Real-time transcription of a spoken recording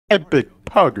Epic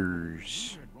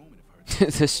poggers.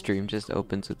 The stream just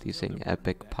opens with you saying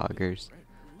epic poggers.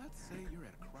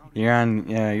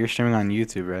 You're streaming on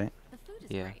YouTube, right?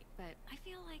 Yeah.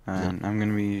 And I'm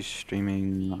gonna be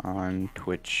streaming on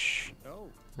Twitch.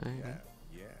 Alright.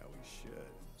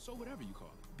 So whatever you call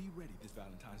it, be ready this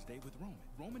Valentine's Day with Roman.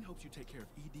 Roman helps you take care of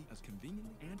ED as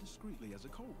conveniently and discreetly as a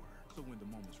code word. So when the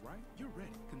moment's right, you're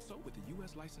ready. Consult with a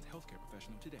U.S. licensed healthcare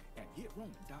professional today at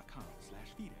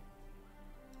getroman.com/FIDE.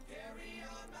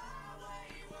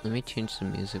 Let me change the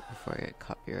music before I get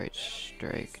copyright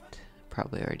striked.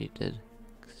 Probably already did,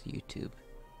 because YouTube.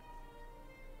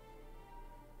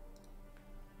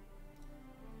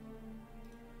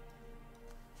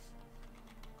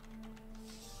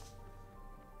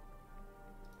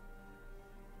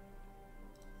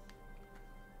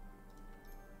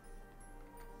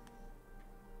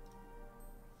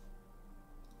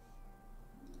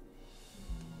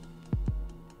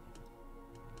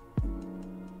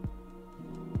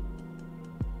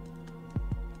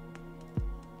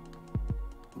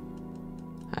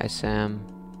 Hi Sam,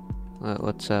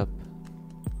 what's up?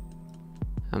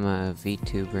 I'm a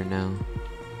VTuber now.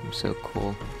 I'm so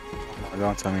cool. Oh,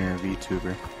 don't tell me you're a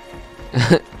VTuber.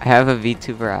 I have a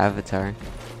VTuber avatar.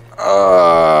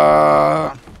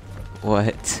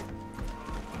 What?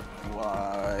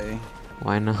 Why?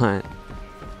 Why not?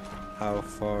 How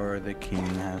far the king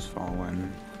has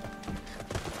fallen.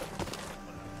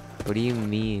 What do you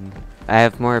mean? I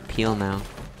have more appeal now.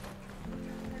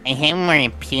 I have more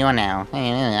appeal now.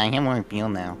 I have more appeal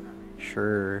now.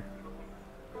 Sure.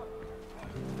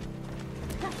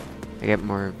 I get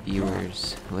more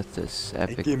viewers with this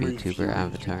epic VTuber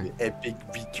avatar. Epic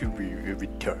VTuber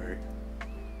avatar.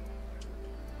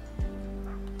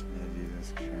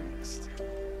 Jesus Christ.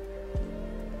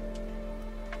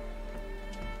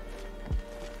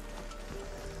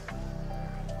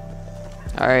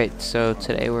 Alright, so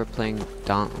today we're playing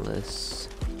Dauntless.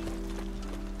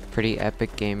 Pretty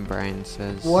epic game, Brian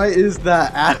says. What is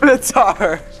that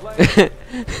avatar? Let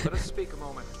us speak a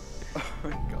moment. Oh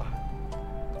my god.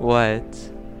 What?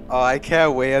 Oh, I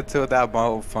can't wait until that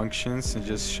model functions and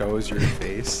just shows your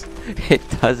face. It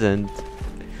doesn't.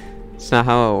 It's not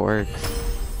how it works.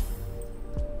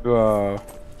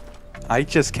 I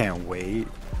just can't wait.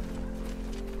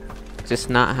 Just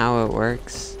not how it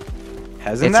works.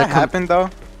 Hasn't It's that happened though?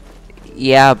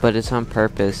 Yeah, but it's on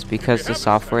purpose because the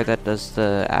software that does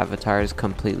the avatar is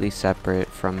completely separate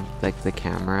from like the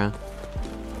camera.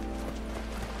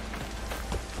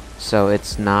 So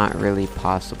it's not really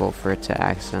possible for it to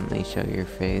accidentally show your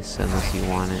face unless you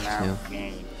want it to.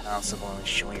 Possible to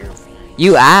show your face.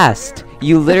 You asked!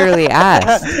 You literally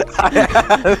asked!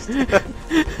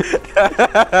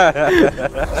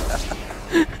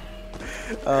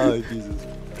 Oh, Jesus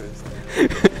Christ.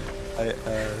 I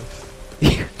asked.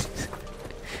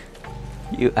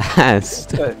 You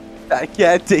asked. I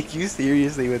can't take you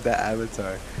seriously with that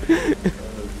avatar.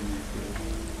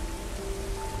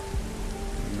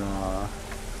 Nah.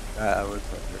 That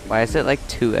avatar. Why is it like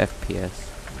 2 FPS?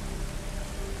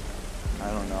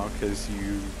 I don't know, because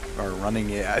you are running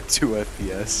it at 2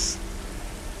 FPS.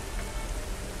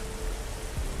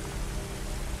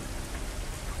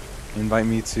 Invite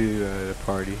me to the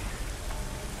party.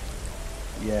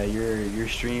 Yeah, your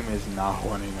stream is not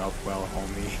running up well,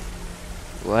 homie.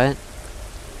 What?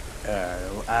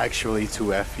 Actually 2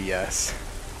 FPS.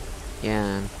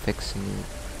 Yeah, I'm fixing it.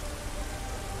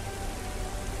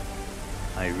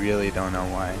 I really don't know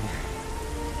why.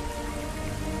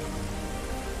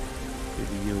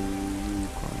 Video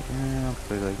I'll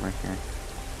put it like right here.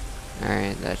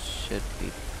 Alright, that should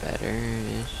be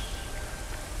better-ish.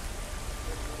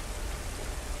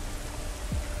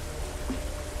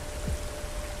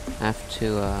 I have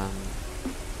to,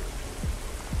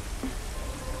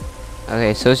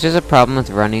 Okay, so it's just a problem with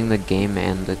running the game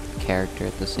and the character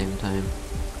at the same time.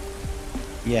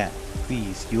 Yeah,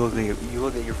 please. You look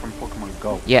like you're from Pokemon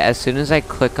Go. Yeah, as soon as I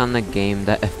click on the game,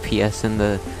 the FPS in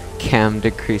the cam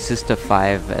decreases to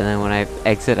 5, and then when I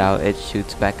exit out, it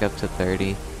shoots back up to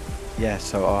 30. Yeah,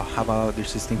 so how about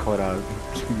there's this thing called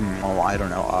oh, I don't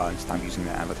know, stop using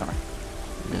the avatar.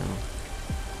 No.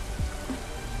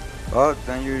 Well,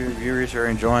 then your viewers are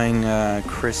enjoying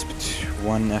crisp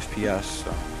 1 FPS,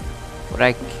 so. What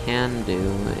I can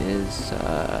do is,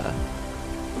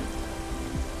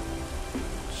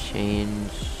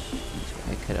 change,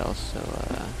 I could also,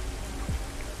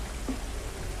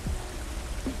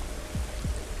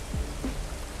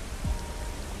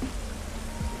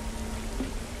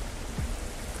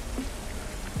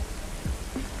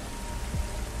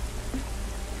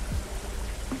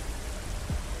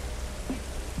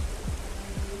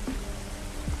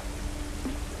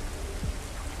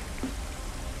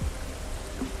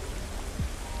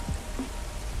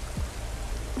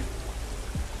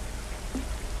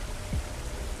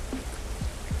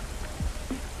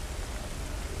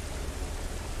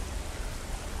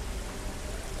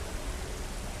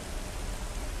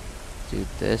 do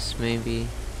this maybe.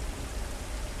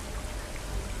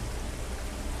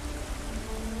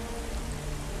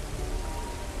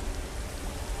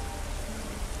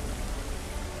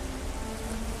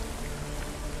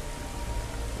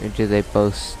 Or do they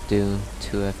both do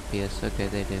 2 FPS? Okay,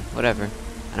 they do. Whatever.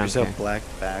 I don't There's care. a black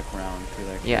background to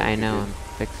that. Yeah, I know. I'm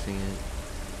fixing it.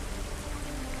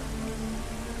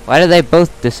 Why do they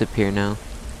both disappear now?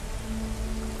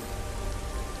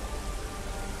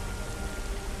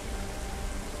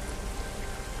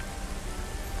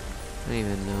 I don't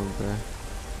even know, bro.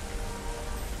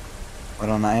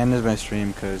 Hold on, I ended my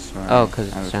stream because. Oh,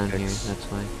 because it's down here. That's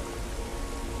why.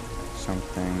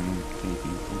 Something.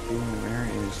 Where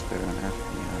is the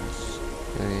FPS?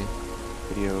 Okay.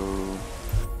 Video.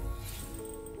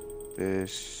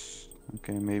 This.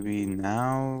 Okay, maybe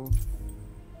now.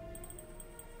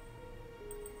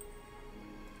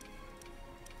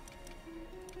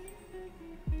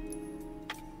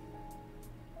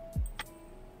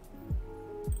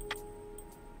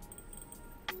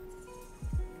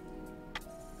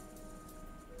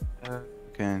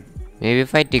 Okay. Maybe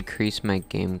if I decrease my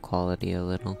game quality a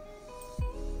little.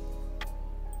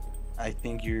 I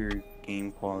think your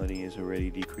game quality is already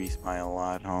decreased by a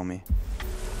lot, homie.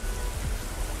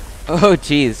 Oh,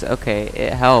 jeez. Okay,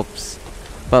 it helps.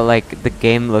 But, like, the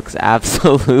game looks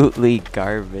absolutely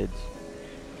garbage.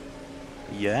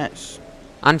 Yes.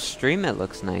 On stream, it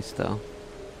looks nice, though.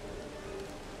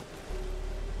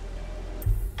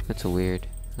 That's weird.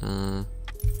 Let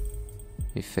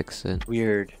me fix it.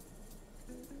 Weird.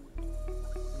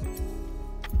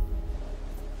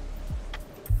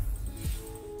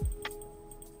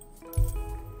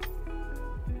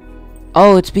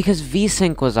 Oh, it's because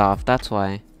VSync was off. That's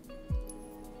why.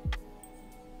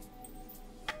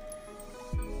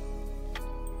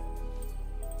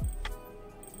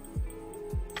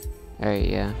 Alright,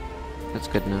 yeah. That's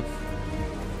good enough.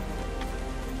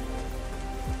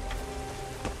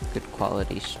 Good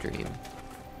quality stream.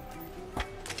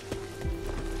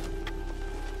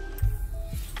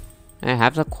 I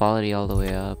have the quality all the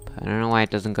way up. I don't know why it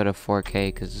doesn't go to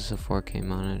 4K because it's a 4K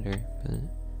monitor, but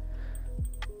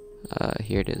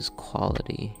here it is,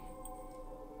 quality.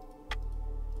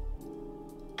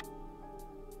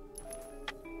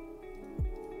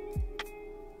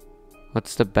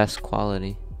 What's the best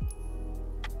quality?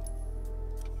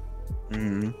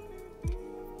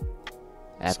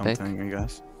 Epic? Something, I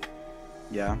guess.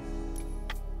 Yeah.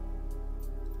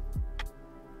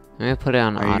 I'm gonna put it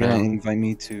on Are auto. you gonna invite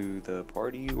me to the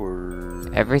party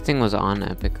or? Everything was on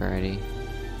Epic already.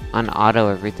 On auto,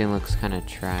 everything looks kind of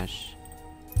trash.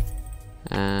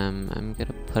 I'm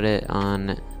gonna put it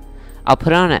on. I'll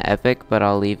put it on an Epic, but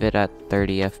I'll leave it at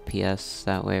 30 FPS.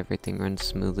 That way, everything runs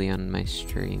smoothly on my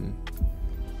stream.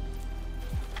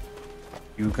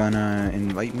 You gonna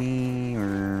invite me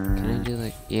or? Can I do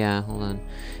like? Yeah, hold on.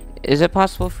 Is it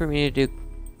possible for me to do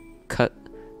cut?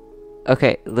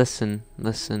 Okay, listen.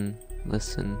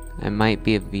 I might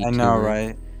be a VTuber. I know,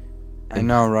 right? I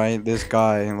know, right? This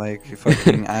guy, like,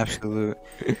 fucking absolute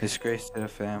disgrace to the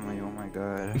family. Oh my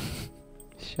god.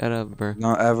 Shut up, bro.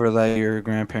 Don't ever let your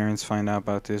grandparents find out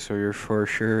about this, or you're for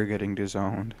sure getting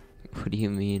disowned. What do you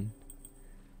mean?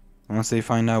 Once they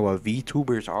find out what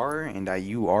VTubers are and that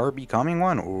you are becoming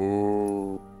one,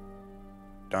 oh,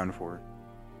 done for.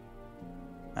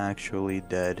 Actually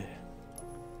dead.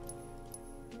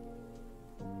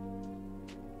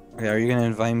 Okay, are you gonna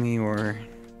invite me or?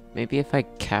 Maybe if I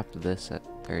cap this at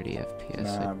 30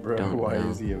 FPS. Nah, bro. Don't Why know.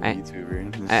 is he a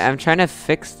VTuber? I'm trying to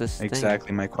fix this thing.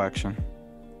 Exactly my question.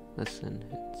 Listen,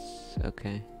 it's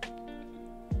okay.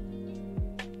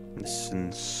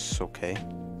 Listen's okay.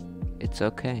 It's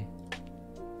okay.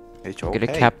 It's I'm okay.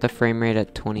 gonna cap the frame rate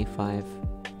at 25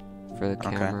 for the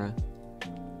Okay. camera.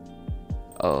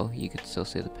 Oh, you could still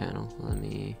see the panel. Let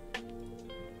me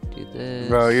do this.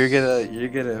 Bro, you're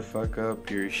gonna fuck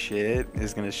up your shit.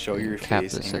 It's gonna show your cap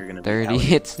face, this and you're at gonna 30. be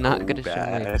out It's not so gonna show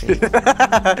my bad. face.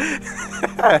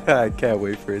 I can't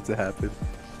wait for it to happen.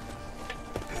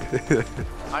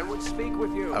 I would speak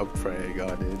with you. I'm praying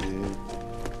on it, dude.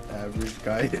 Average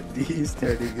guy in these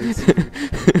turning into.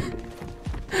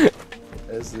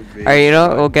 That's amazing. Alright, you know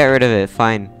what? We'll get rid of it.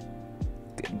 Fine.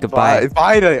 Goodbye.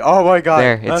 Finally! Oh my god!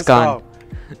 There, it's Let's gone. Go.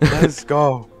 Let's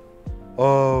go!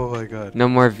 Oh my god! No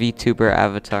more VTuber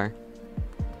avatar.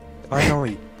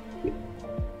 Finally!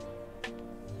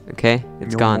 Okay,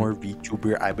 it's no gone. more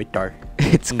VTuber avatar.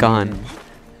 It's gone.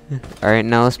 Alright,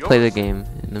 now let's play the game.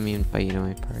 Let me invite you to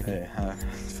my party. Hey,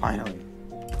 finally.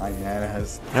 My man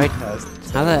has. Right. has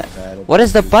How the? bad What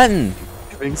is the button?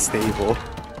 Being stable.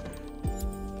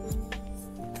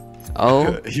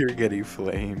 Oh, You're getting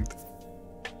flamed.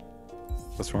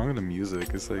 What's wrong with the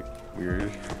music? It's like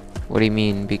weird. What do you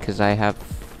mean? Because I have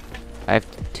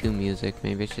two music.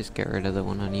 Maybe I should just get rid of the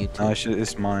one on YouTube. No,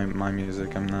 it's my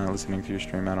music. I'm not listening to your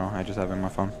stream at all. I just have it on my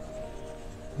phone.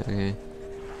 Okay.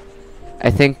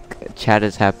 I think Chad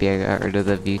is happy I got rid of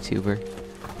the VTuber.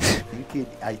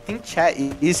 I think chat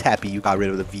is happy you got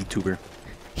rid of the VTuber.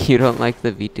 You don't like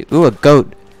the VTuber? Ooh, a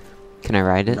goat. Can I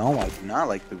ride it? No, I do not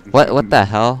like the VTuber. What the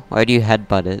hell? Why do you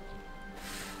headbutt it?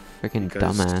 Freaking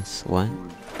Because- dumbass. What?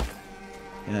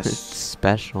 It's Yes.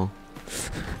 special.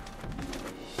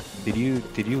 Did you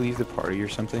leave the party or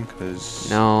something? Cause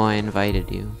No, I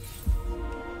invited you.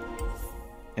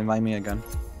 invite me again.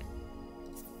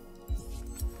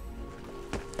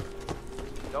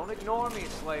 Don't ignore me,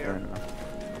 Slayer.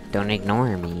 Don't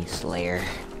ignore me, Slayer.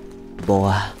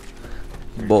 Boy.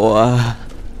 Boy.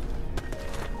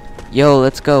 Yo,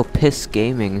 let's go. Piss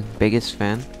Gaming. Biggest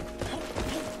fan.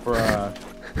 Bruh.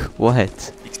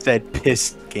 What? You said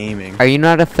piss gaming. Are you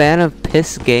not a fan of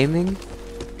Piss Gaming?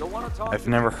 You'll wanna talk I've to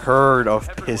never me. heard of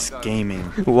Everyone piss does. gaming.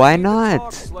 Why Talk,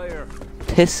 not? Slayer.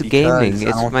 Piss Because Gaming. I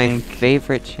It's don't my think-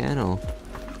 favorite channel.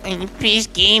 Piss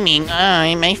Gaming,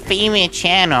 my favorite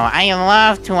channel. I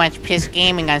love to watch Piss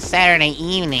Gaming on Saturday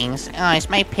evenings. Oh, it's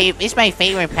my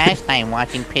favorite pastime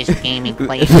watching Piss Gaming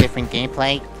play different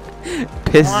gameplay.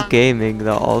 Piss What? Gaming,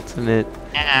 the ultimate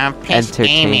Piss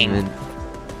Gaming. entertainment.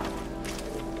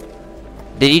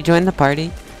 Did you join the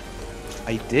party?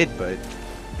 I did, but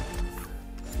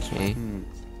Okay.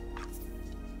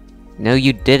 No,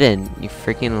 you didn't. You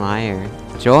freaking liar.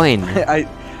 Join.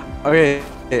 okay.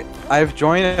 I've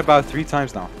joined it about 3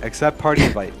 times now. Except party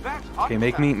invite. Okay,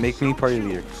 make me party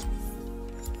leader.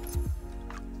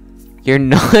 You're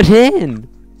not in.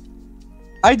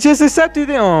 I just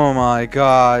accepted it. Oh my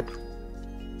god.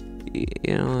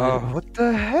 You know Oh, what? what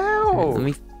the Here, hell? Let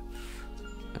me.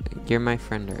 You're my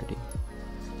friend already.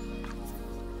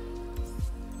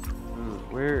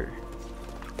 Where?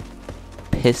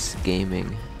 Piss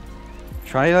Gaming.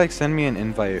 Try like send me an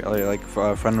invite, like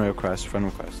friend request.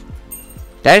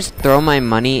 Did I just throw my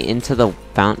money into the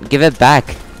fountain? Give it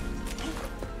back.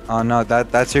 Oh no,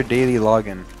 that's your daily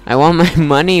login. I want my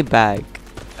money back.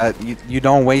 You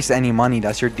don't waste any money.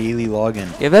 That's your daily login.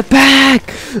 Give it back.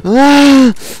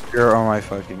 Ah! You're oh my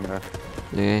fucking god.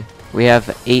 Okay. We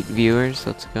have 8 viewers.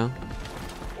 Let's go.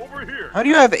 How do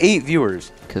you have 8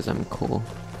 viewers? Cause I'm cool.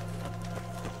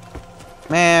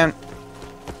 Man,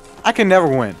 I can never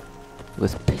win.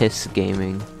 With Piss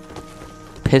Gaming.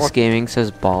 Piss What? Gaming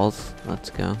says balls. Let's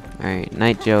go. Alright,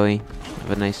 night Joey.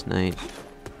 Have a nice night.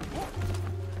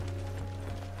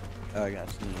 Oh, I gotta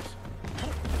sneeze.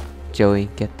 Joey,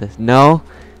 get this. No!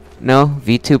 No,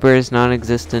 VTuber is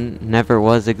non-existent. Never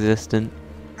was existent.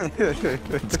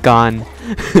 It's gone.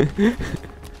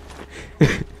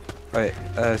 Alright,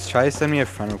 try to send me a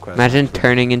friend request. Imagine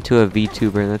turning into a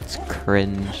VTuber. That's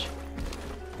cringe.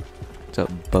 That's what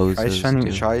Try bozos sending,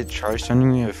 do. try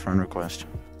sending me a friend request.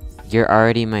 You're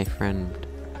already my friend.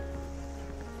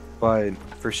 But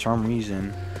for some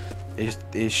reason,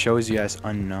 it shows you as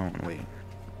unknown. Wait.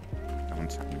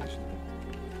 Don't send me this.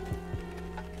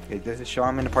 Okay, does it show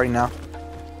I'm in the party now?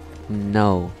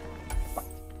 No.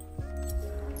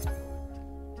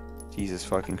 Jesus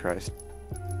fucking Christ.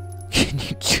 Can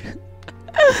you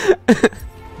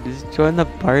just join the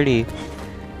party?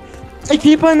 I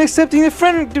keep on accepting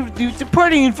the the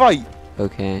party invite.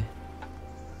 Okay.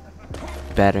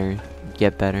 Better.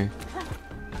 Get better.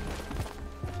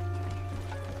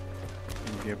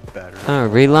 Get better. Oh,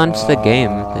 relaunch the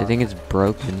game. I think it's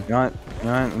broken. You know what?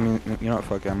 I mean, you know what?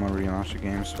 Fuck it. I'm gonna relaunch the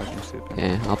game. It's fucking stupid.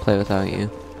 Okay, I'll play without you.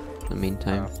 In the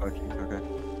meantime. Fuck you. Okay.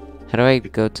 How do I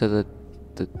go to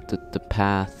the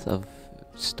path of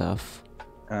stuff?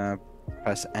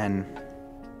 Press N.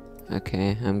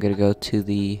 Okay, I'm gonna go to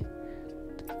the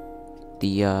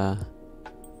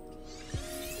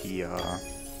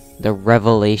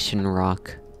Revelation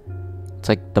Rock. It's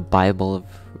like the Bible of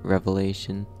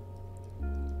Revelation.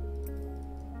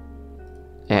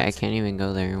 Yeah, I can't even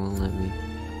go there. It won't let me.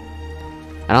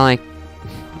 I don't like.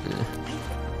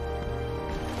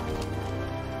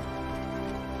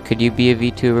 Could you be a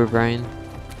VTuber, Brian?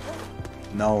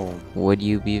 No, Would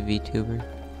you be a VTuber?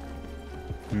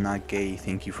 I'm not gay.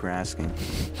 Thank you for asking.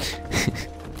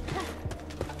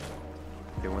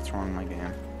 Okay, what's wrong with my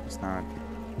game? It's not.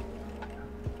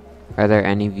 Are there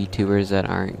any VTubers that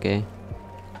aren't gay?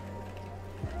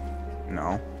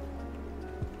 No.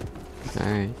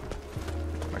 Alright.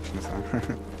 Actually, it's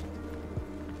not.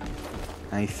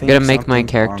 I I'm think. gonna make my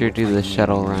something's character wrong do with the my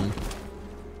shuttle game. run.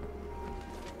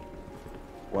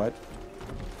 What?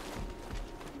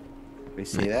 Wait,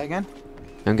 say My- that again?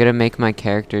 I'm gonna make my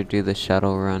character do the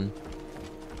shuttle run.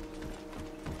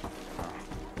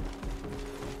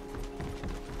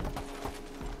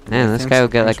 Man, I this think guy will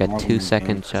get something's like a wrong with 2 the second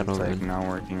game 'cause shuttle it's like run. not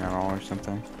working at all or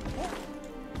something.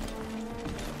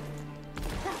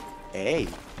 Hey,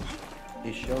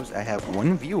 it shows I have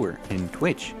 1 viewer in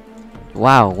Twitch.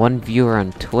 Wow, 1 viewer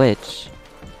on Twitch.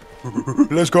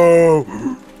 Let's go.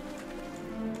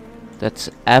 That's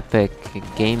epic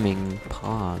gaming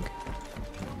pog.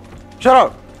 Shut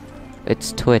up.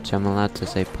 It's Twitch, I'm allowed to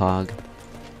say pog.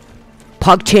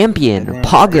 Pog champion, I didn't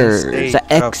poggers, say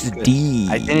shut up XD.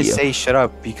 I didn't say shut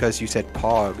up because you said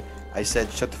pog. I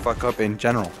said shut the fuck up in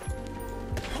general.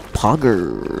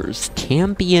 Poggers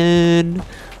champion.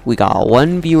 We got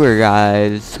 1 viewer,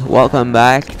 guys. Welcome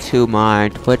back to my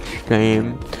Twitch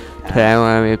stream. Today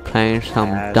we're gonna be playing some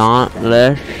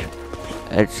Dauntless.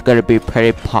 It's gonna be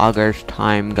pretty poggers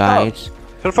time, guys.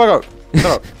 Shut the fuck up. Shut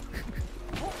up.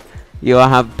 You wanna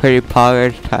have pretty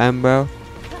poggers time, bro?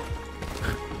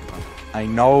 I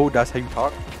know that's how you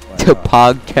talk. To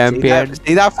pog champion.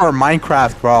 Say that for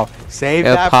Minecraft, bro. Save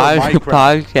Yeah, that for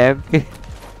Minecraft. pog champion.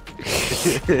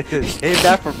 Save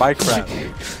that for Minecraft.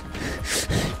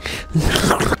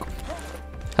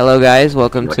 Hello guys,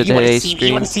 welcome to You wanna today's see me? You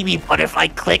stream. wanna see me butterfly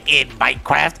click in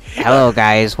Minecraft? Hello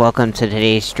guys, welcome to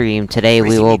today's stream. Today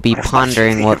we will be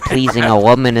pondering what pleasing a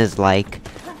woman is like.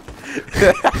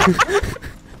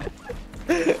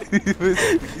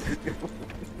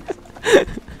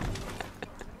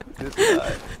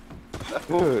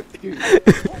 Welcome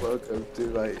to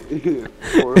my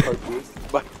 400th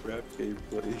Minecraft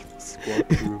gameplay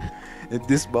walkthrough. In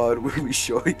this mod, we'll be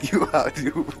showing you how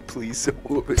to please a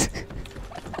woman.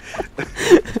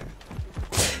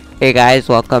 Hey guys,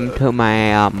 welcome to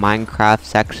my Minecraft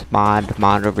sex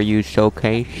mod review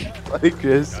showcase.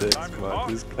 Minecraft sex mod,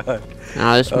 this guy.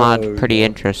 Now this mod Oh, pretty no.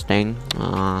 interesting.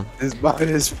 This mod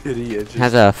is pretty interesting.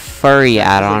 Has a furry That's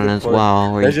just add-on the as porn-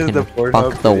 well, where that's you just can the Pornhub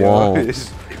fuck the video.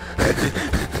 walls.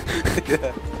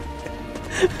 Yeah.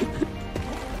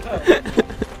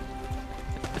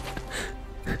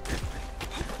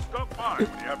 Stop by when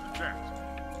you have the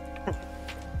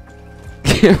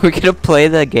chance. We're gonna play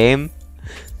the game.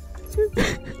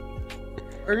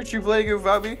 Aren't you playing it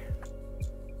without me?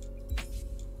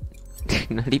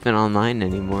 Not even online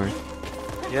anymore.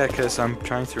 Yeah, cause I'm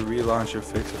trying to relaunch or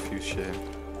fix a few shit.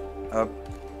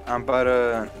 I'm about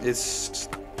it's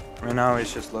right now.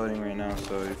 It's just loading right now.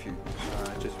 So if you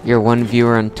just Your 1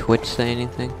 viewer on Twitch say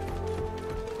anything?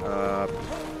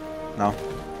 no,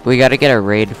 We gotta get a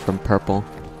raid from Purple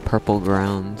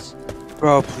Grounds.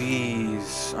 bro,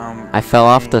 please. I fell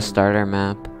off the starter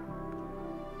map.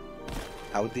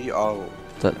 How the oh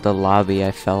The lobby,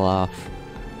 I fell off.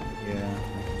 yeah,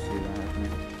 I can see that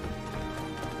happening.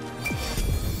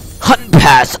 Hunt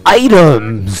pass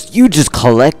items! You just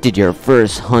collected your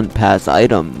first hunt pass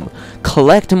item.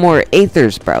 Collect more Aether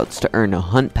Sprouts to earn a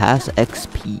hunt pass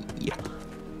XP.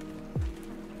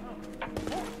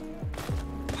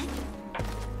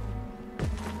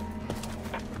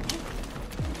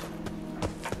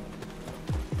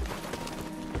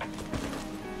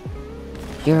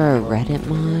 You're a Reddit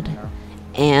mod?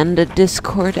 And a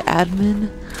Discord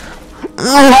admin?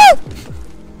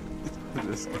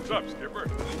 What's up, Skipper?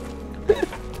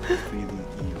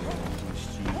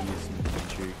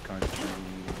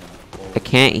 I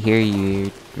can't hear you,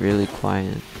 you're really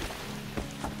quiet.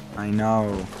 I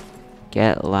know.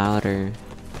 Get louder.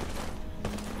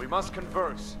 We must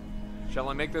converse. Shall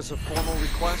I make this a formal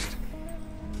request?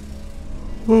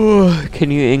 Can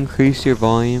you increase your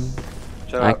volume?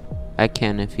 Shut up. I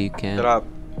can if you can. Shut up.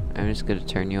 I'm just gonna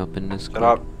turn you up in Discord. Shut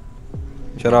up.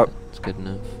 Shut up. It's good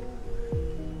enough.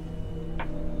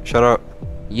 Shut up.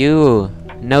 You!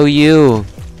 No you!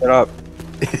 Shut up.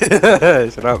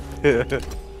 Shut up.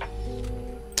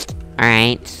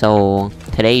 Alright, so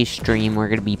today's stream we're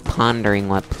gonna be pondering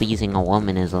what pleasing a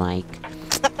woman is like.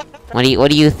 What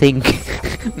do you think,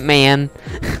 man?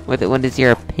 What is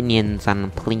your opinions on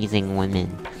pleasing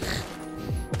women?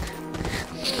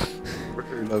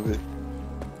 Love it.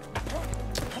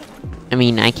 I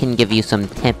mean, I can give you some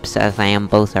tips as I am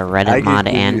both a Reddit mod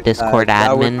and Discord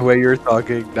Not with the admin. way you're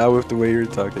talking. Not with the way you're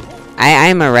talking.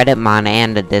 I'm a Reddit mod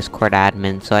and a Discord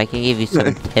admin, so I can give you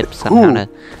some tips on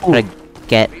how to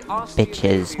get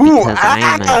bitches because I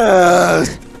am a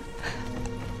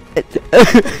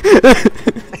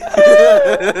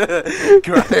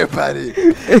Cry about it.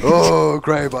 Oh,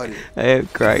 cry about it. I am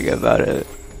crying about it.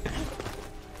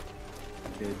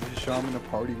 Okay, did you show I'm in a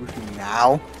party with you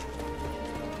now?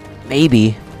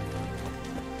 Maybe.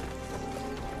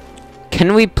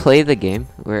 Can we play the game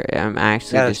where I'm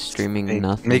actually just streaming Hey,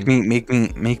 nothing?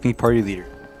 Make me party leader.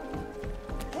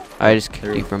 I just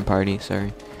kicked you from party.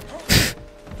 Sorry.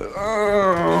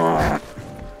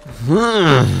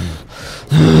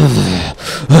 Oh.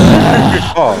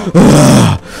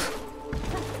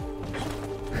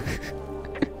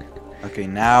 Okay,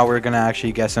 now we're gonna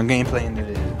actually get some gameplay into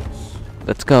this.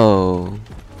 Let's go.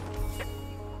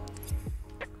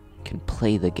 Can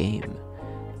play the game.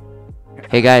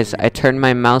 Hey guys, I turned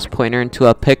my mouse pointer into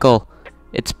a pickle.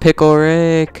 It's Pickle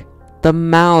Rick, the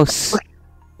mouse.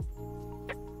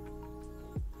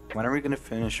 When are we gonna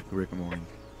finish Rick and Morty?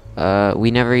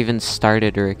 We never even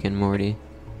started Rick and Morty.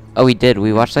 Oh, we did.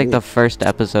 We watched like the first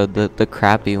episode, the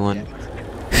crappy one.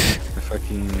 The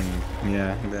fucking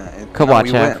Could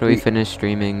watch after we finish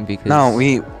streaming because. No,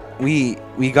 we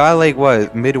got like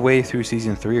what midway through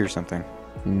season 3 or something.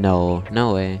 No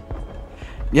way.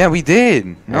 Yeah, we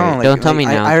did. No, Alright, like, don't tell me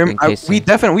now. We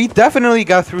definitely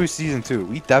got through season 2.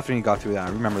 We definitely got through that.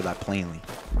 I remember that plainly.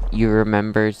 You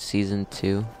remember season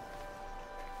 2?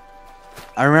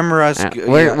 I remember us.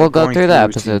 We'll go through the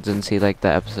episodes and see like the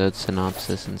episode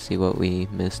synopsis and see what we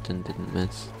missed and didn't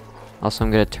miss. Also,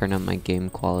 I'm gonna turn up my game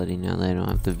quality now that I don't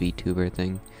have the VTuber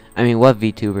thing. I mean, what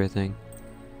VTuber thing?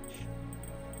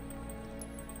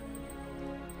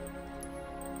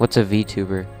 What's a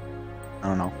VTuber? I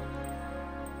don't know.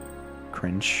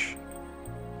 Cringe.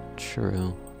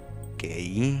 True.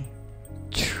 Gay.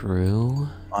 True.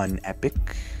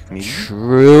 Unepic. Maybe.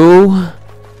 True.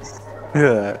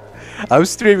 Yeah. I'm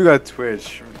streaming on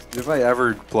Twitch. If I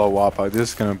ever blow up, I'm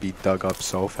just gonna be dug up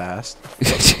so fast.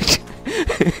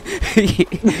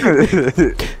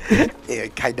 Yeah,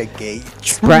 kinda gay.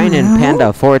 Brian and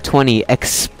Panda 420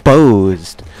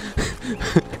 exposed.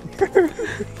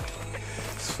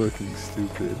 It's fucking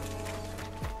stupid.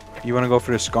 You wanna go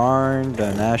for the Skarn,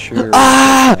 the Nasher?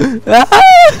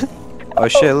 Oh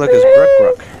shit, look, it's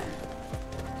Gruck.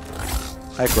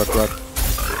 Hi, Gruck.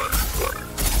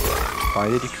 Why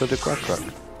did you kill the Gruck?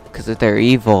 Because they're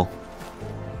evil.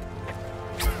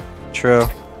 True.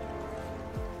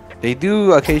 They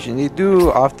do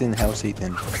often help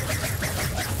Satan.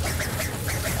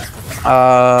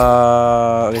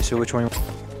 Okay, so which one?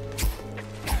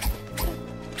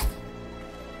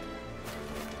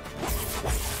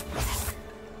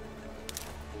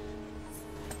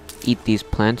 Eat these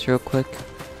plants real quick.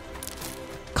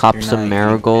 Cop some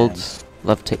marigolds.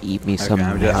 Love to eat me some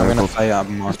I'm gonna fight a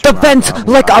monster. Defense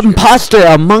like imposter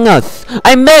among us.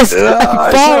 I missed.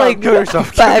 I'm falling. Kill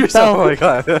yourself. Oh my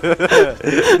god.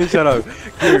 Shut up.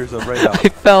 Kill yourself right now. I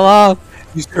fell off.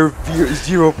 You serve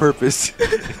zero purpose.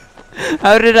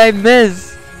 How did I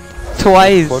miss?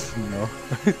 Twice. Fucking no.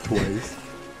 Twice.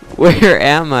 Where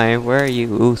am I? Where are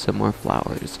you? Ooh, some more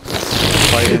flowers.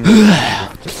 Fighting.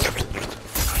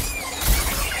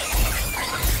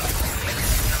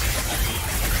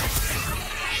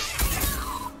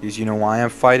 Because you know why I'm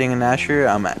fighting an Asher?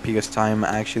 Because I'm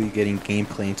actually getting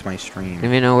gameplay into my I stream. don't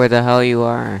even know where the hell you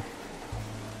are.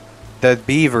 The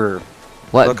beaver.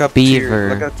 What look up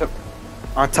beaver?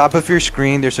 On top of your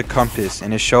screen, there's a compass,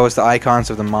 and it shows the icons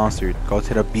of the monster. Go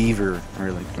to the beaver,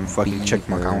 or like some fucking check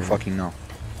mark. I don't fucking know.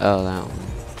 Oh, that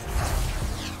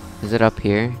one. Is it up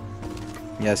here?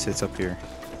 Yes, it's up here.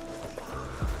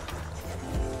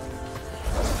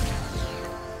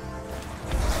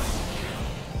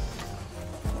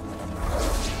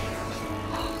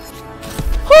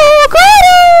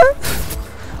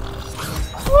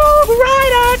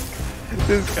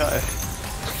 This guy.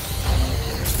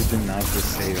 He did not just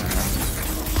say that.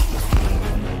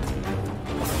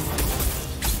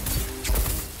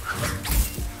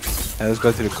 Let's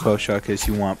go to the close shot because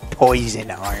you want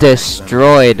poison arm.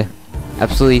 Destroyed.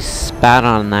 Absolutely spat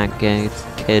on that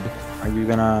kid. Are you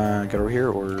gonna get over here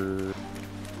or?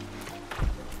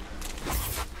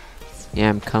 Yeah,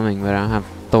 I'm coming, but I don't have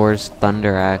Thor's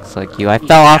thunder axe like you. I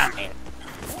fell off.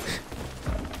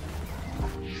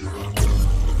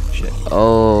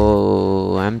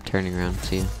 Oh, I'm turning around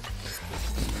to you.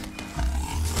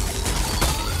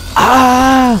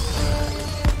 Ah!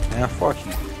 Yeah, fuck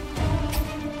you.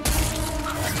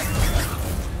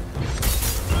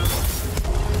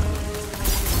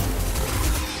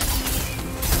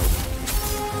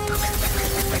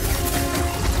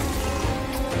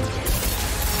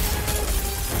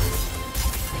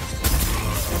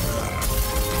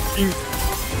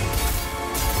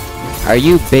 Are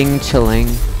you Bing chilling?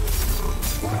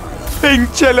 Bing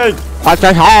chilling! Bing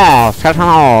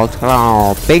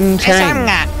chilling!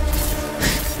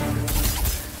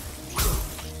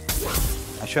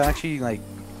 I should actually like.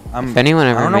 If anyone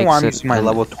ever I don't know why I'm makes using my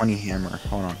level 20 hammer.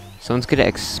 Hold on. Someone's gonna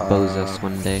expose us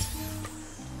one day.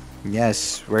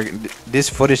 Yes, this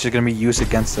footage is gonna be used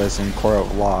against us in court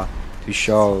of law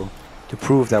to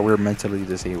prove that we're mentally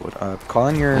disabled. Call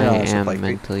in your I supply am crate.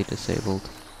 mentally disabled.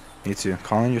 Me too.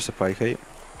 Call in your supply crate.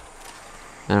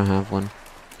 I don't have one.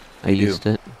 I You do. used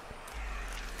it.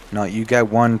 No, you get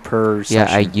one per Yeah,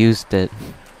 I session. used it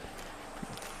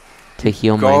to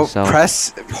heal Go myself.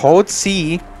 hold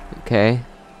C, Okay.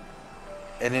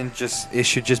 and then it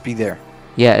should just be there.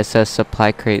 Yeah, it says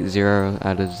supply crate 0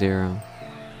 out of 0.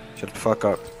 Shut the fuck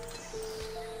up.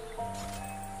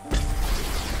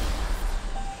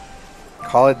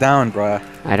 Call it down, bruh.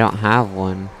 I don't have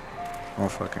one. Oh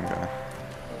fucking god.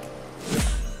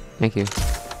 Thank you.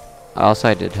 Also,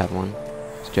 I did have one.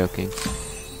 Just joking.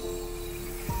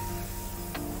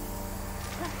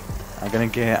 I'm gonna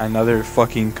get another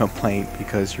fucking complaint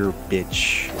because you're a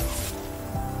bitch.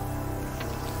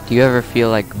 Do you ever feel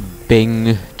like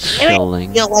Bing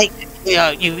chilling? Feel like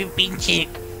you've been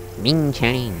Bing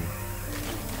chilling.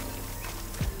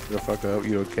 Shut the fuck up.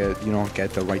 You don't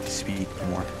get the right to speak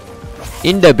anymore.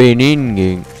 In the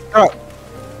beginning. Oh.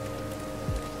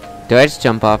 Do I just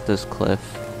jump off this cliff?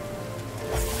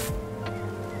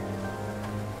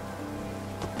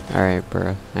 Alright,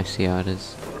 bro. I see how it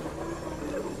is.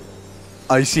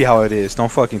 I see how it is. Don't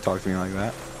fucking talk to me like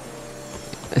that.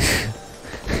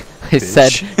 I said,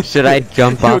 should I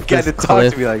jump You off don't get this to talk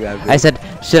cliff? to me like that, bitch. I said,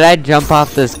 should I jump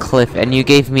off this cliff? And you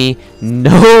gave me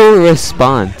no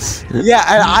response. Yeah,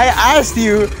 and I asked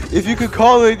you if you could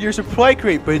call it your supply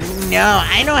crate, but No,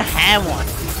 I don't have one.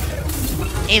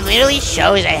 It literally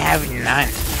shows I have none.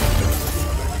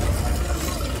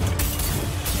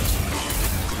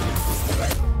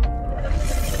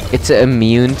 It's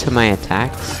immune to my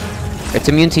attacks. It's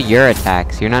immune to your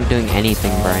attacks. You're not doing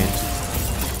anything, Brian.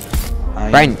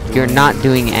 Brian, you're not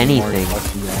doing anything.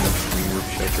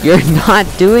 You're not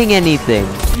doing anything.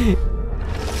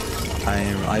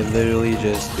 I literally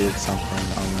just did something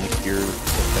unlike your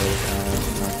pathetic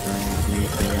ass, not doing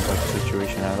anything about the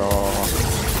situation at all.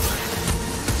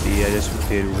 See, I just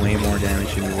did way more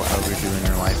damage than you will ever do in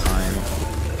your lifetime.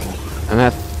 I'm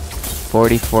at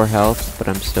 44 health, but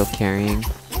I'm still carrying.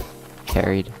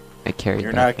 I carried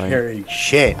You're that not fight. carrying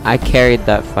shit. I carried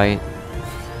that fight.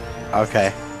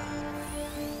 Okay.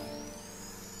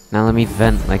 Now let me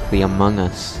vent like the Among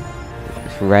Us.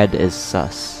 Red is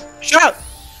sus. Shut up!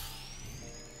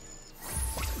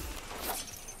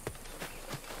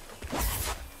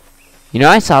 You know,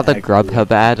 I saw the I agree.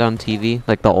 Grubhub ad on TV,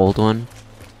 like the old one.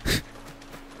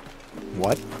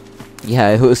 What? Yeah,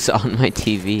 it was on my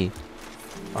TV.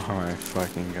 Oh my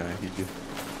fucking god, you do.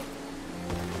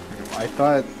 I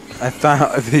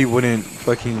thought they wouldn't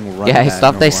fucking run. Yeah, I that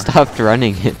thought no they more. stopped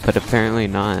running it, but apparently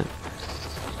not.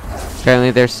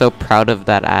 Apparently they're so proud of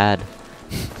that ad.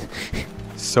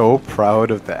 So proud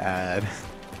of the ad.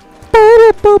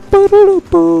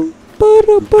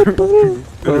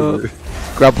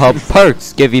 Grubhub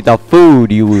perks give you the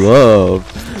food you love.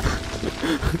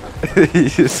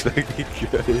 He's just fucking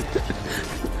good.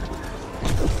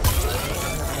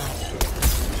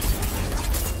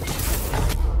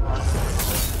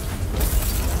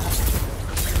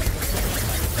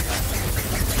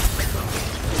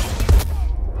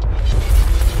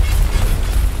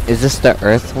 Is this the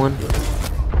Earth one?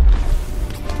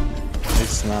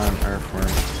 It's not an earthworm.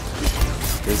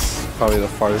 It's probably the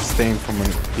farthest thing from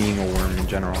being a worm in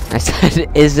general. I said,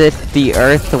 is it the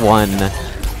Earth one?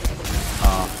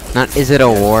 Not, is it a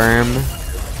worm?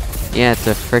 Yeah, it's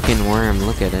a freaking worm.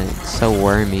 Look at it. It's so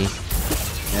wormy.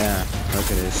 Yeah, look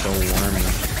at it, it's so wormy.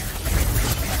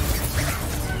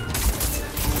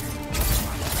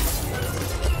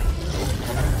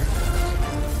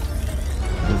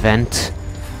 Vent.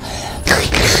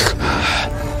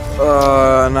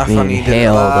 Not funny.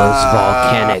 Inhale those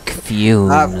volcanic fumes.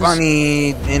 Not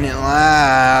funny. Didn't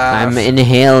laugh. I'm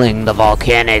inhaling the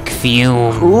volcanic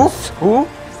fumes. Who?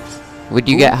 Would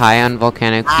you get high on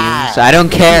volcanic fumes? I don't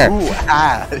care. Who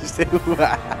asked? Who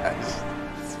asked?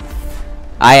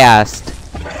 I asked.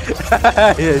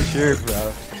 Yeah, sure,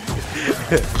 bro.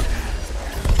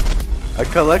 A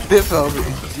collective of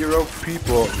 0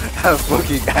 people have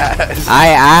fucking asked. I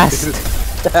asked.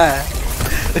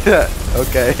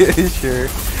 Okay, sure.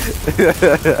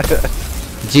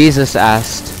 Jesus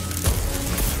asked.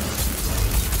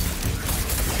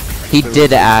 He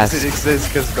did It ask. exists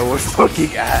because no one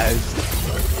fucking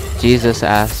asked. Jesus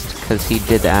asked, because he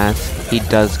did ask. He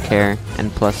does care,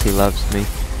 and plus he loves me.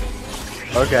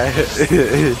 Okay,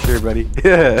 sure, buddy.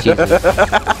 Jesus.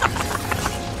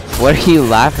 What are you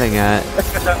laughing at?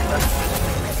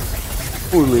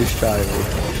 Foolish child.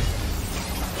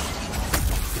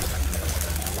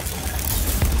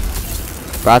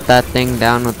 Brought that thing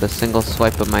down with a single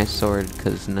swipe of my sword,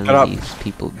 because none Shut of up. these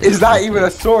people did. It's not fucking- even a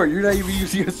sword. You're not even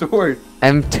using a sword.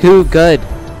 I'm too good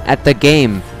at the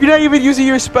game. You're not even using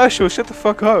your special. Shut the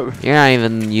fuck up. You're not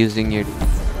even using your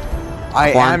I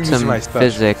am using quantum my special.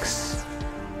 physics.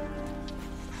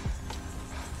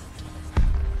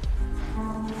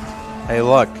 Hey,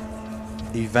 look.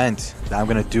 Event that I'm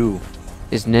gonna do.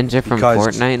 Is Ninja from because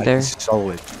Fortnite I there? saw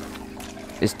it.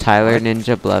 Is Tyler What?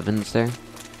 Ninja Blevins there?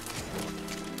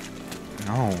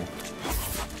 No.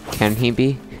 Can he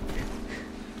be?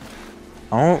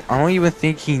 I don't even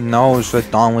think he knows what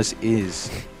Dauntless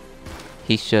is.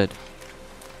 He should.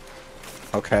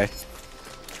 Okay.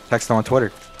 Text him on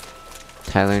Twitter.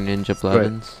 Tyler Ninja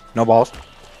Blevins. No balls.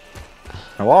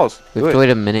 No balls. We Do have to it. wait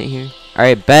a minute here.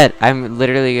 Alright, bet. I'm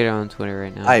literally getting on Twitter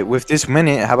right now. Alright, with this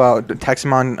minute, how about text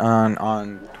him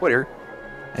on Twitter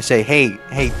and say, hey,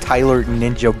 Tyler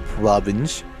Ninja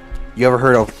Blevins, you ever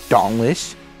heard of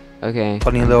Dauntless? Okay.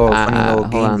 Funny little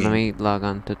hold game. on, let me log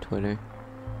on to Twitter.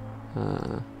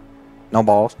 No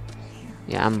balls.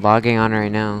 Yeah, I'm logging on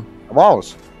right now. No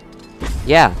balls.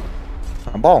 Yeah.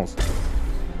 No balls.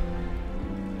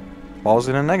 Balls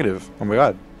in a negative. Oh my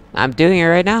god. I'm doing it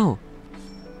right now.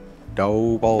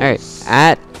 No balls. Alright,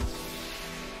 at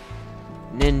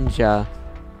Ninja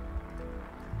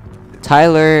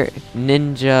Tyler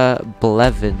Ninja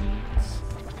Blevins.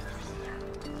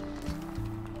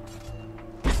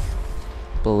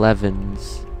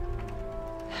 Blevins.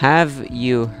 Have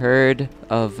you heard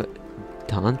of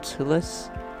Dauntless?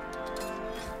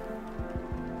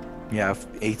 Yeah,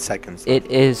 8 seconds. It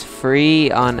is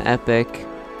free on Epic.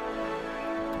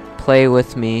 Play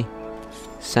with me,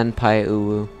 Senpai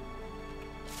Uwu.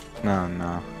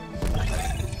 No.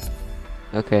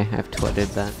 Okay, I've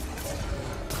tweeted that.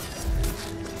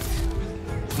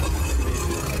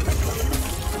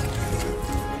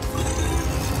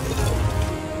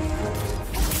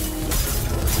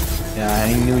 Yeah,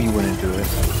 I knew you wouldn't do it.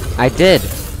 I did.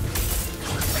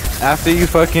 After you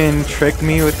fucking tricked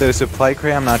me with the supply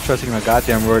crate, I'm not trusting a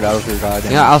goddamn word out of your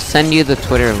goddamn. Yeah, I'll send you the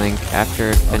Twitter link after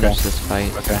I finish this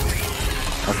fight. Okay.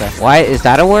 Why is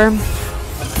that a worm?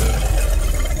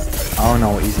 I don't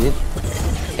know, is it?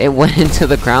 It went into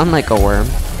the ground like a worm.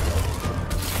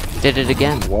 Did it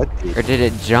again? What? Or did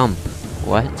it jump?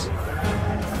 What?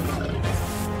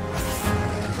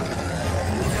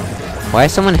 Why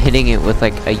is someone hitting it with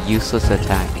like a useless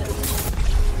attack?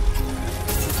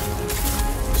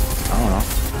 I don't know.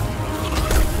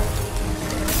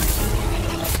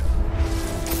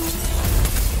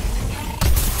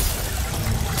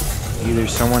 Either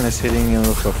someone is hitting you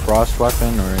with a frost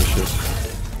weapon, or it's just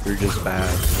you're just bad.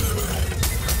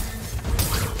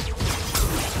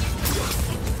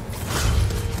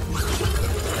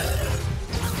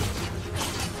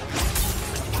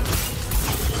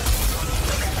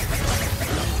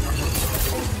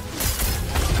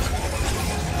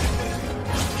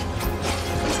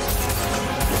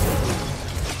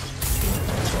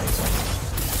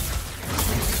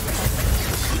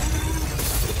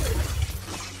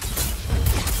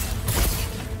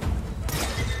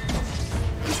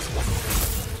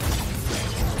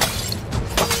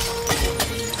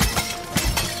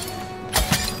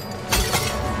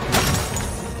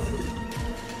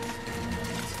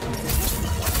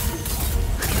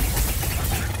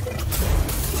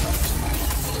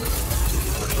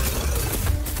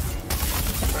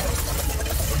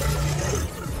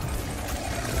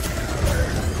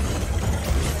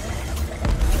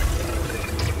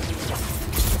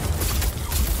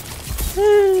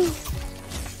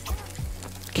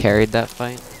 Carried that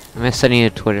fight. I'm gonna send you a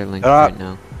Twitter link Shut up. right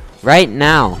now. Right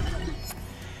now!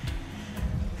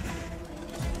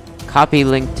 Copy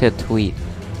link to tweet.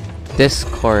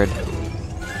 Discord.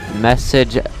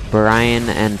 Message Brian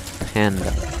and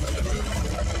Panda.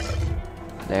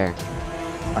 There.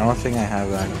 I don't think I have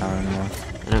that account anymore.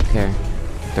 I don't care.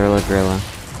 Thrilla Gorilla.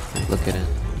 Look at it.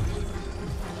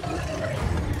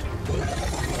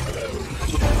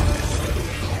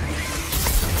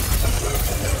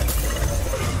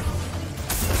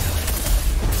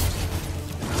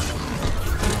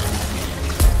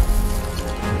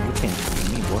 You can't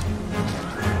see me, boy.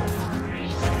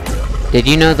 Did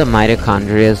you know the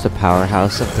mitochondria is the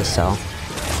powerhouse of the cell?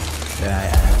 Did I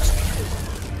ask?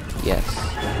 Yes.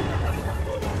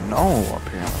 No,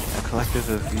 apparently. I collected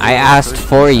the video I asked version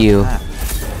for of you. that.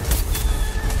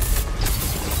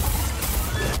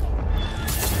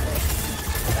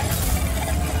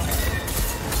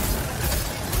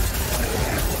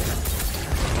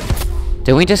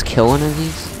 Did we just kill one of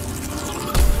these?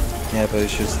 Yeah, but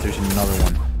it's just there's another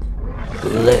one.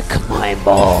 Lick my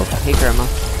balls. Hey, Grandma.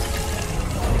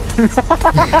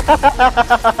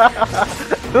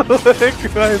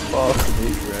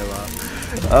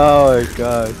 Oh my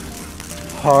god.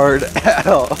 Hard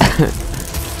L.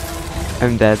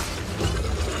 I'm dead.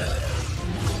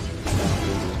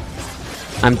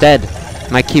 I'm dead.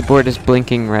 My keyboard is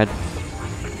blinking red.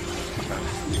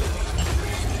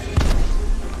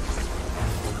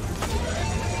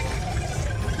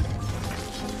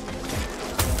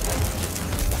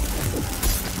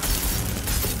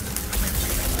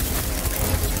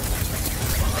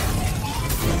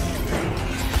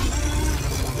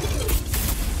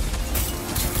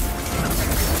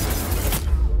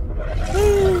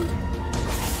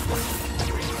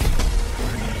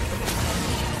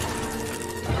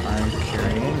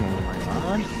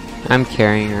 I'm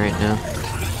carrying right now.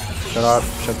 Shut up.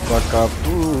 Shut the fuck up.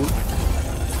 Ooh.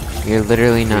 You're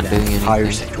literally not doing Entire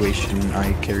anything. situation.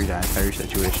 I carried that entire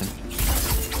situation.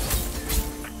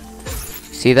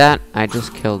 See that? I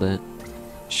just killed it.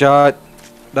 Shut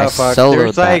the I fuck. soloed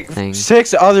There's that like thing.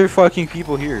 6 other fucking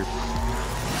people here.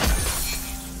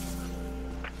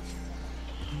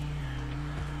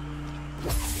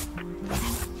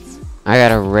 I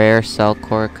got a rare cell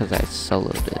core because I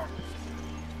soloed it.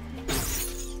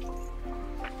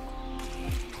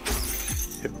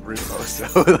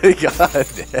 Oh my god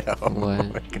damn. What? Oh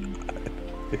my god.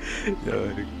 Oh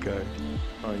my god.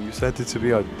 Oh, you sent it to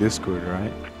me on Discord,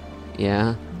 right?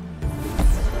 Yeah.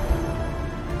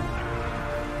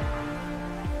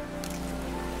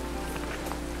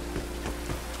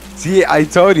 See, I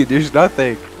told you, there's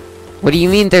nothing. What do you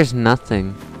mean there's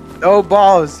nothing? No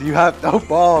balls. You have no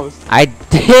balls. I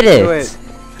did Do it! it.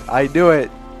 I do it.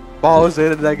 Balls in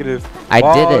the negative. I did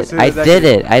Balls it. in I the did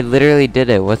negative. it. I literally did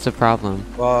it. What's the problem?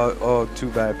 Oh, too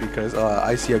bad because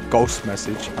I see a ghost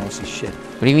message. I don't see shit.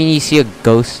 What do you mean you see a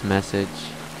ghost message?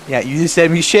 Yeah, you just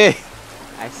sent me shit.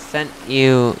 I sent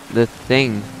you the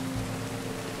thing.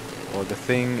 Well, the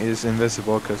thing is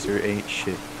invisible because there ain't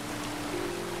shit.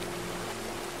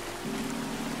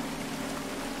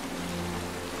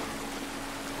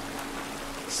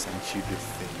 Sent you the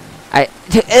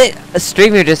thing.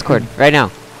 Stream your Discord right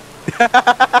now.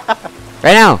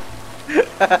 Right now.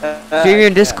 Stream your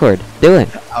Discord. Do it.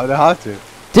 I would have to.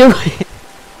 Do it.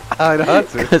 I would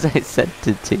have to. Because I sent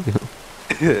it to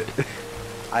you.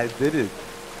 I did it.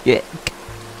 Yeah.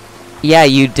 Yeah,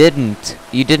 you didn't.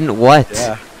 You didn't what?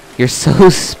 Yeah. You're so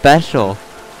special.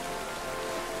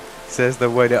 Says the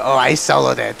way that. Oh, I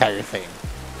soloed the entire thing.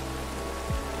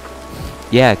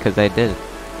 Yeah, because I did.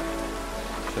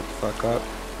 Shut the fuck up.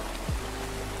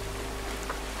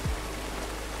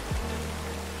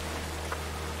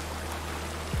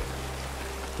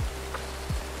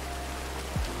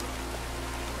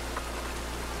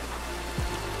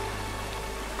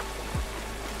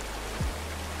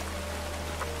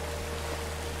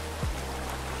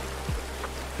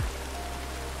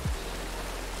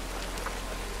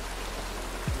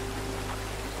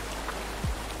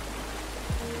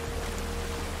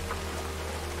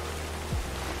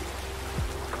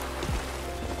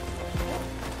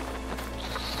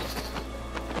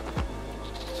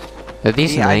 Are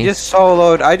these Yeah, nice? I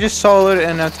just soloed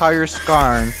an entire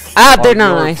Skarn. Ah, they're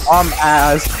while not your nice.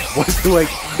 ass was doing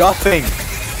nothing.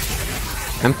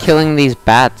 I'm killing these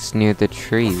bats near the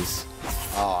trees.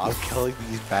 Oh, I'm killing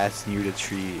these bats near the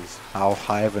trees. How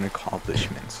high of an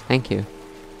accomplishment. Thank you.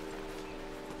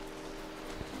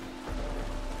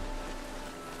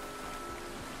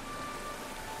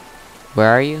 Where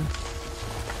are you?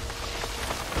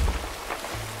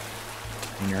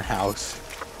 In your house.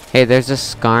 Hey, there's a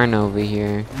Skarn over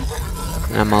here.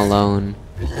 I'm alone.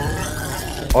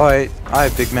 Alright,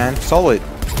 big man. Solid.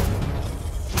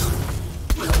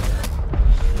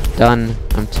 Done.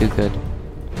 I'm too good.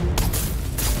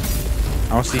 I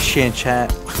don't see shit in chat.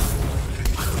 Oh,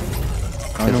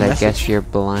 Because no I message. guess you're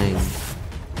blind.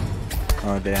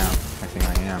 Oh, damn. I think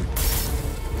I am.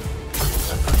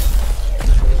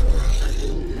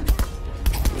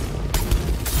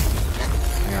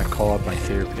 I gotta call up my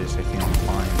therapist. I think I'm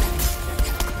fine.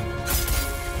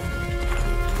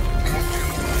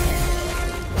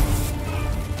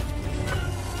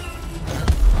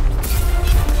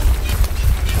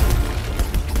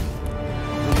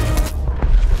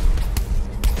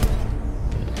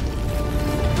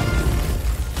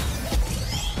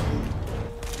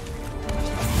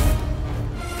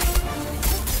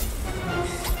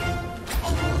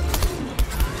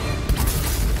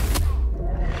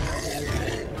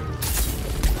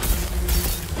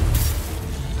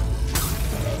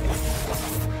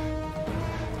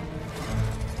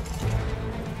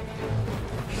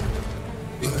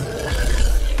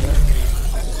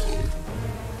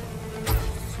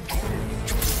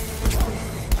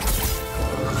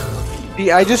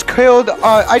 I just killed,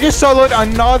 I just soloed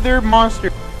another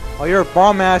monster. While your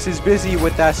bomb ass is busy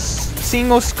with that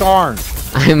single Skarn.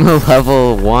 I'm a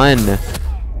level 1.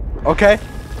 Okay?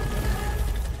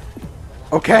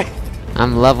 Okay?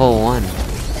 I'm level 1.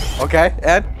 Okay,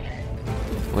 Ed?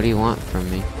 What do you want from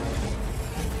me?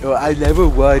 Oh, I level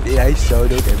 1 and I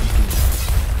soloed everything.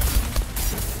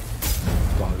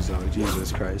 Bozo,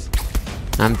 Jesus Christ.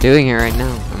 I'm doing it right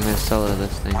now. I'm gonna solo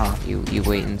this thing. Uh-huh. You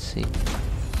wait and see.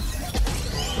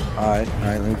 Alright,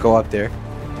 let me go up there.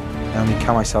 And let me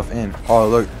count myself in. Oh,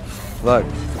 look.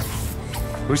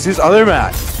 Who's this other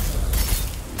man?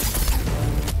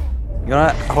 You know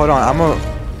what? Hold on,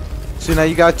 so now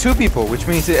you got 2 people, which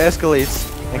means it escalates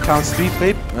It counts three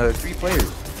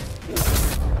players.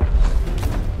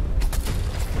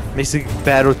 Makes the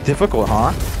battle difficult,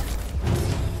 huh?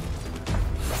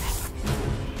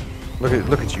 Look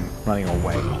at you running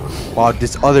away. While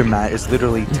this other man is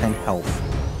literally 10 health.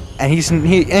 And he's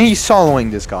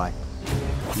soloing this guy.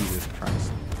 Jesus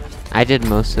Christ. I did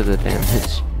most of the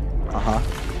damage. Uh-huh.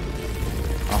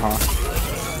 Uh-huh.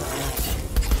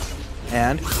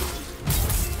 And?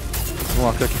 You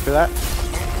want a cookie for that?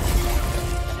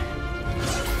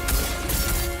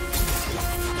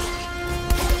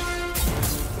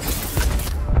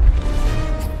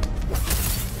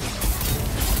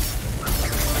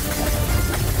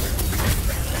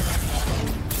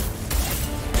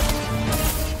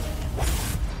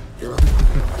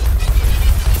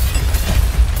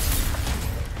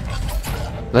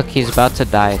 Look, he's about to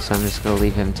die, so I'm just gonna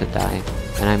leave him to die.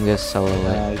 And I'm gonna solo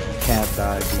it. You can't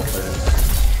die because...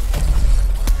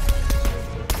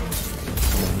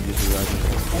 You just realized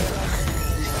it.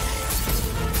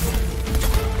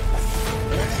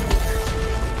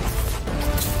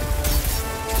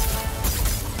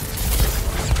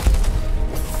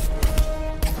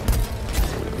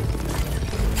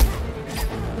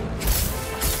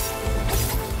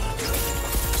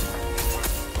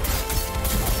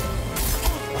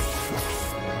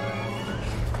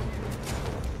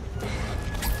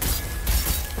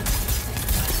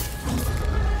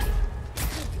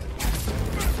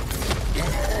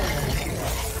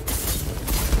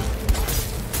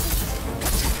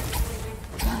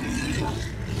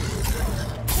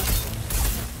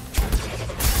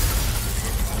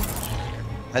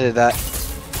 I did that.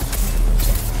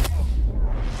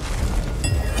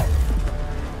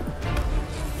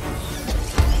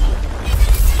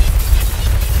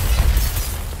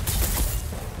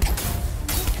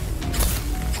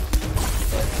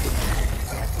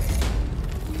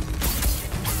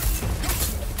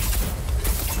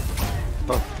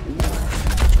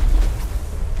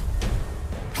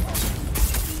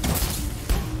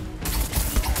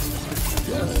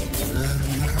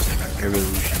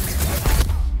 Evolution.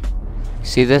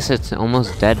 See this? It's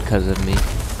almost dead because of me.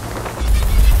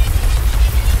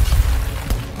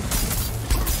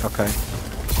 Okay.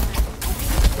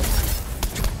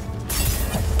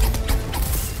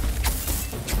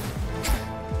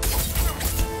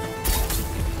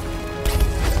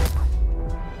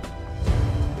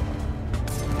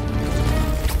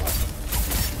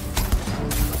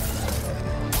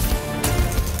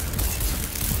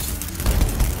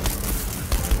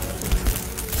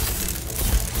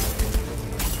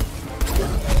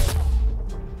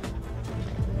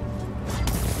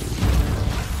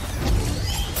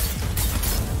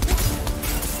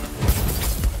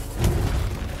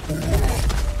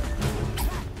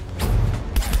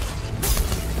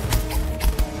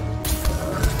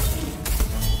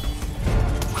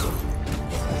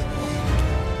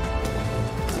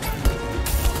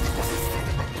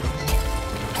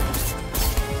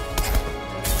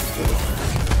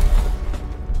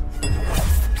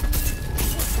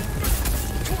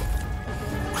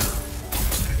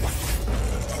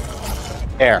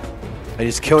 There. I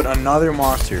just killed another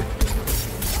monster.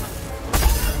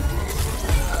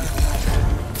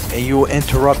 And you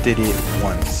interrupted it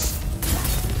once.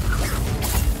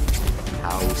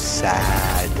 How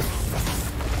sad.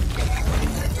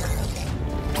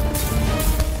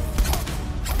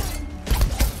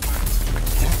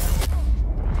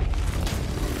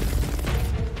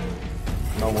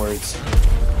 No words.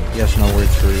 Yes, no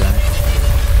words for them.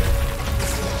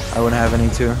 I wouldn't have any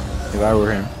too if I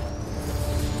were him.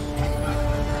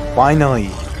 Finally,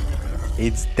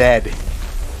 it's dead.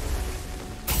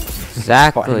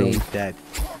 Exactly. Finally dead.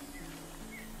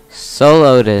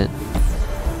 Soloed it.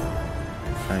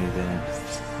 No, you didn't.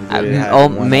 You did have Oh,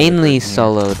 one mainly other thing.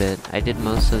 soloed it. I did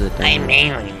most of the I damage.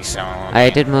 mainly so. I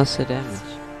did most of the damage.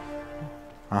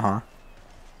 Uh-huh.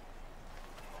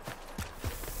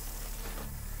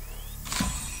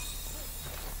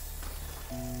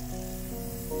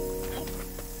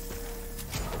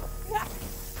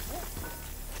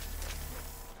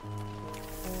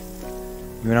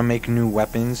 You wanna make new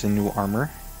weapons and new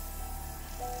armor?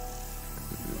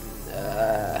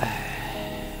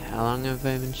 How long have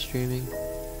I been streaming?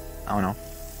 I don't know.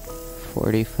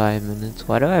 45 minutes.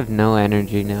 Why do I have no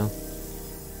energy now?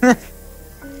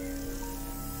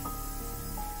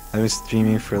 I was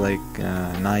streaming for like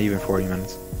not even 40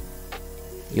 minutes.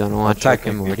 You wanna watch Rick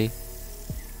and technically. Morty?